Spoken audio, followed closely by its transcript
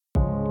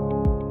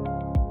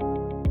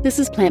This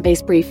is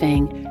Plant-Based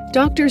Briefing.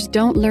 Doctors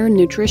don't learn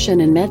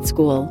nutrition in med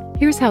school.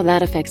 Here's how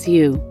that affects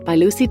you, by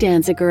Lucy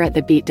Danziger at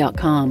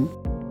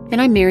TheBeat.com. And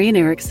I'm Marian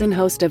Erickson,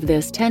 host of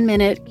this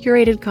 10-minute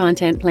curated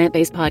content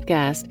plant-based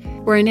podcast,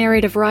 where I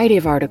narrate a variety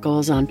of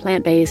articles on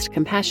plant-based,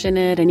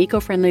 compassionate, and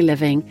eco-friendly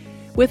living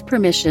with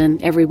permission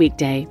every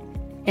weekday.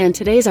 And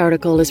today's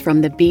article is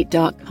from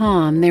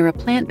TheBeat.com. They're a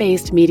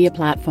plant-based media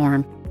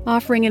platform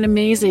offering an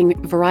amazing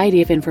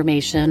variety of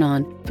information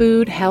on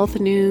food, health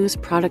news,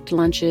 product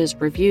lunches,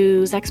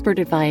 reviews, expert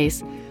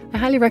advice. I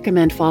highly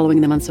recommend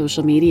following them on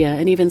social media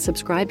and even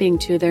subscribing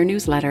to their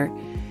newsletter.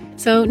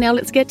 So now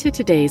let's get to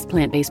today's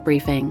plant-based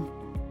briefing.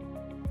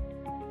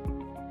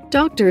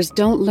 Doctors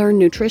don't learn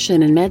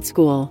nutrition in med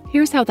school.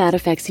 Here's how that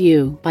affects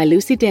you, by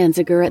Lucy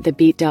Danziger at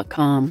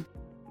TheBeat.com.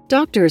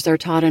 Doctors are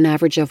taught an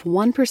average of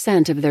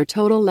 1% of their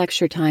total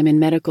lecture time in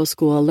medical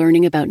school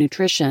learning about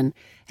nutrition,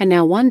 and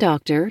now one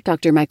doctor,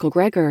 Dr. Michael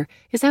Greger,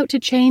 is out to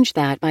change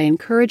that by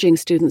encouraging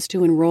students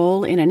to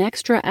enroll in an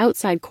extra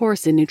outside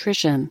course in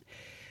nutrition.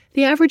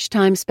 The average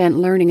time spent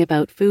learning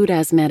about food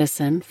as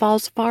medicine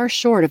falls far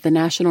short of the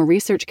National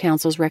Research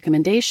Council's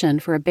recommendation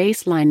for a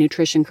baseline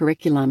nutrition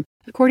curriculum,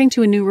 according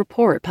to a new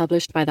report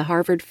published by the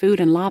Harvard Food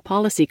and Law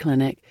Policy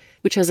Clinic,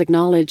 which has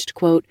acknowledged,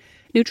 quote,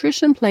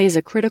 nutrition plays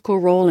a critical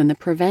role in the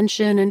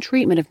prevention and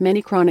treatment of many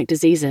chronic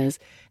diseases,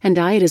 and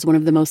diet is one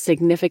of the most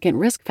significant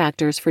risk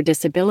factors for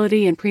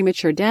disability and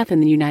premature death in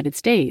the United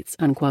States,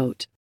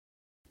 unquote.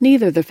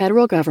 Neither the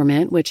federal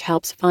government, which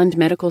helps fund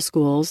medical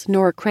schools,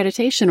 nor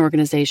accreditation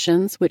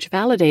organizations, which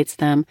validates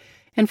them,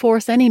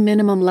 enforce any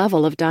minimum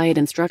level of diet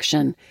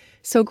instruction.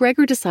 So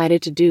Greger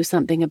decided to do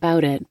something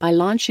about it by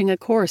launching a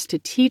course to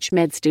teach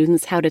med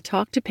students how to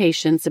talk to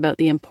patients about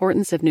the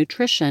importance of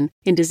nutrition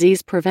in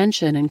disease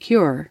prevention and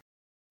cure.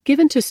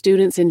 Given to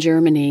students in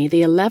Germany,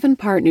 the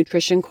 11-part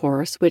nutrition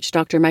course, which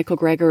Dr. Michael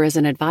Greger is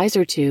an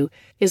advisor to,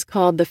 is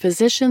called the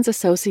Physicians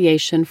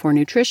Association for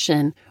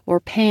Nutrition, or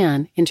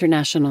PAN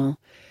International.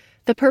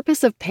 The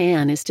purpose of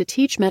PAN is to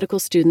teach medical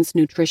students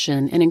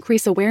nutrition and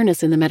increase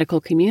awareness in the medical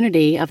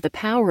community of the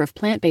power of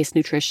plant-based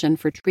nutrition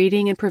for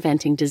treating and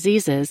preventing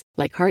diseases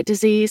like heart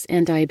disease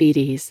and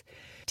diabetes.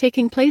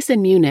 Taking place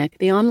in Munich,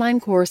 the online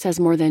course has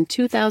more than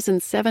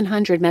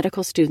 2,700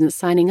 medical students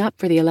signing up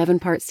for the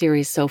 11-part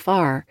series so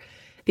far.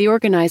 The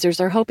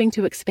organizers are hoping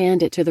to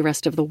expand it to the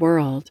rest of the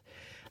world.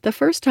 The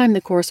first time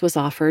the course was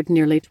offered,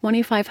 nearly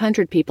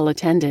 2,500 people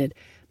attended,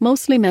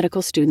 mostly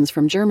medical students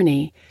from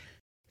Germany.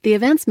 The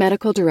event's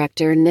medical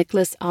director,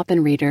 Nicholas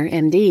Oppenreiter,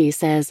 MD,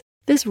 says,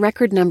 this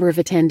record number of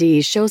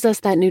attendees shows us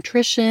that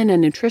nutrition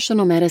and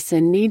nutritional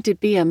medicine need to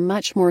be a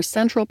much more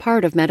central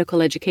part of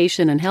medical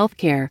education and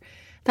healthcare.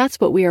 That's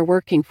what we are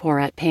working for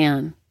at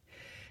PAN.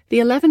 The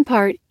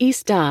 11-part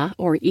Iss Da,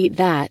 or Eat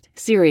That,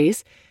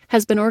 series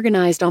has been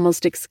organized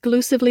almost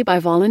exclusively by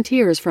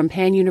volunteers from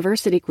PAN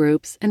University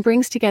groups and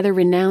brings together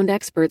renowned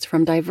experts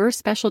from diverse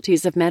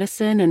specialties of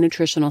medicine and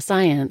nutritional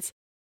science.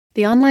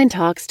 The online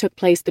talks took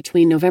place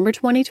between November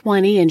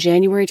 2020 and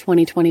January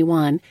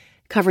 2021,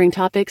 covering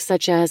topics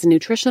such as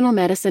nutritional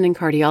medicine and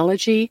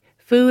cardiology,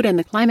 food and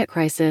the climate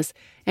crisis,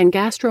 and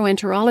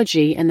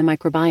gastroenterology and the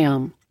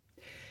microbiome.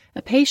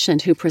 A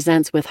patient who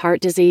presents with heart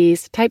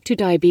disease, type 2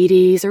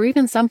 diabetes, or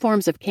even some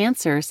forms of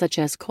cancer such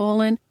as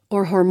colon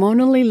or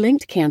hormonally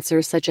linked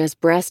cancers such as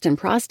breast and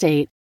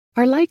prostate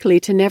are likely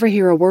to never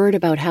hear a word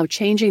about how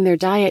changing their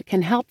diet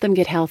can help them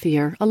get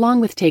healthier, along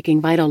with taking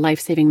vital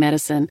life-saving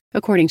medicine,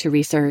 according to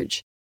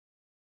research.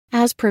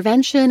 As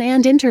prevention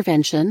and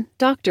intervention,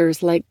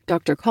 doctors like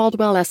Dr.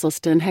 Caldwell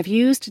Esselstyn have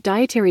used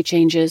dietary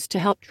changes to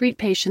help treat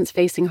patients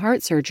facing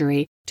heart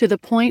surgery to the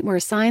point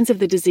where signs of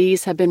the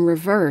disease have been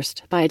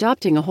reversed by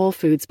adopting a whole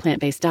foods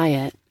plant-based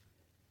diet.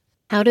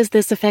 How does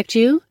this affect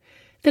you?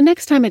 The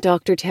next time a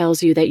doctor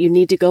tells you that you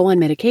need to go on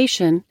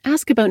medication,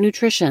 ask about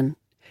nutrition.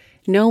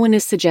 No one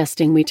is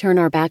suggesting we turn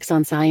our backs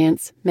on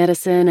science,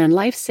 medicine, and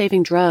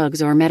life-saving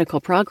drugs or medical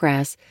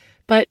progress,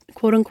 but,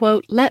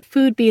 quote-unquote, let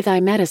food be thy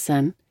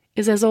medicine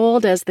is as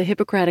old as the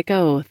Hippocratic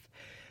Oath.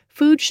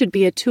 Food should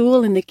be a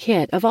tool in the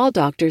kit of all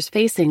doctors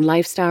facing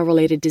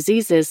lifestyle-related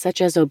diseases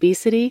such as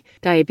obesity,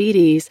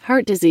 diabetes,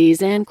 heart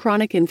disease, and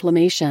chronic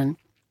inflammation.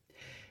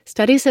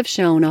 Studies have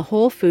shown a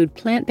whole food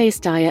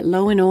plant-based diet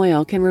low in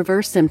oil can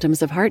reverse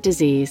symptoms of heart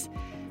disease.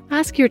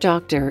 Ask your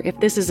doctor if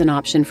this is an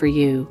option for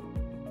you.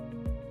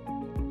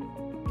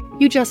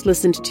 You just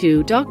listened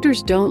to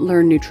Doctors Don't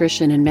Learn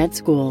Nutrition in Med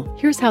School.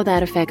 Here's how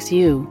that affects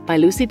you, by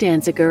Lucy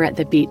Danziger at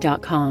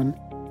TheBeat.com.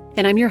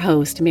 And I'm your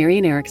host,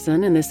 Marian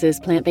Erickson, and this is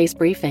Plant-Based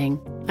Briefing.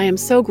 I am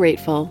so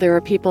grateful there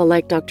are people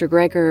like Dr.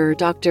 Greger,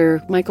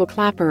 Dr. Michael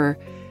Clapper,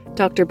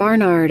 Dr.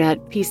 Barnard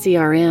at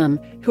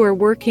PCRM, who are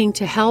working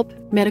to help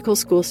medical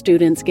school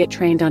students get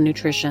trained on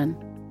nutrition.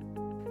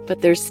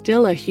 But there's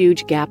still a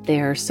huge gap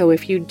there, so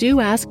if you do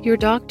ask your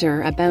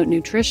doctor about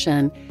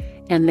nutrition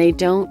and they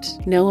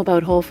don't know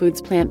about whole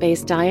foods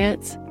plant-based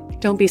diets,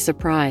 don't be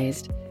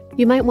surprised.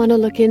 You might want to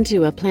look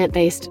into a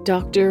plant-based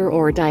doctor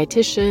or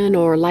dietitian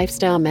or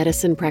lifestyle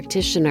medicine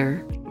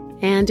practitioner.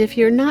 And if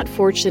you're not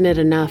fortunate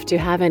enough to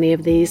have any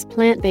of these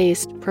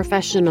plant-based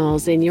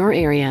professionals in your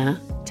area,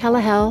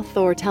 Telehealth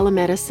or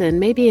telemedicine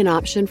may be an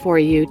option for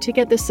you to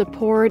get the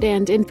support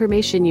and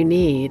information you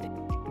need.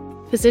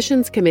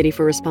 Physicians Committee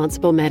for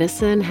Responsible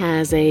Medicine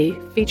has a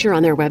feature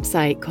on their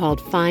website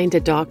called Find a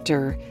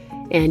Doctor,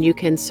 and you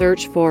can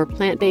search for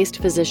plant-based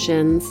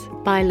physicians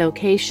by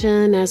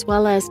location as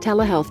well as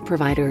telehealth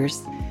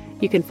providers.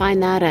 You can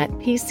find that at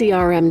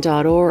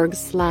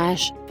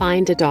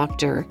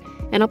pcrm.org/findadoctor,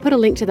 and I'll put a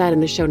link to that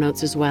in the show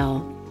notes as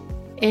well.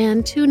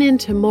 And tune in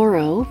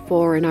tomorrow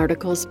for an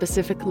article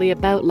specifically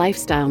about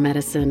lifestyle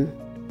medicine.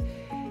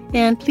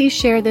 And please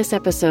share this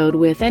episode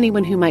with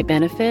anyone who might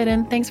benefit,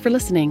 and thanks for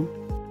listening.